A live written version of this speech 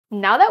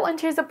Now that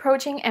winter is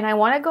approaching and I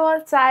want to go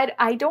outside,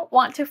 I don't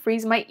want to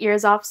freeze my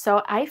ears off,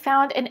 so I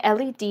found an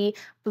LED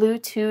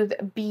Bluetooth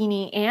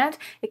beanie and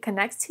it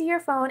connects to your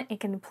phone and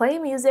can play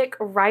music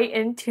right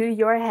into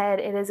your head.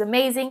 It is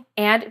amazing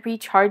and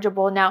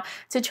rechargeable. Now,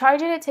 to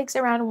charge it, it takes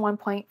around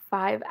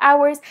 1.5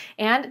 hours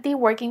and the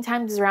working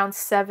time is around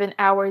 7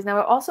 hours. Now,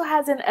 it also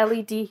has an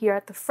LED here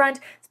at the front,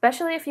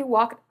 especially if you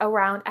walk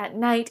around at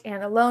night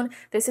and alone.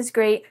 This is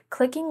great.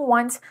 Clicking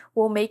once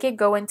will make it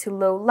go into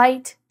low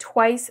light,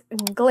 twice in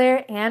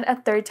glare, and a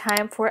third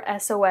time for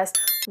SOS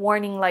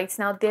warning lights.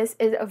 Now, this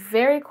is a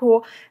very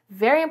cool,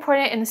 very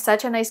important, and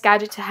such a nice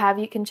gadget to have.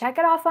 You can check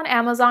it off on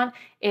Amazon.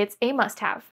 It's a must-have.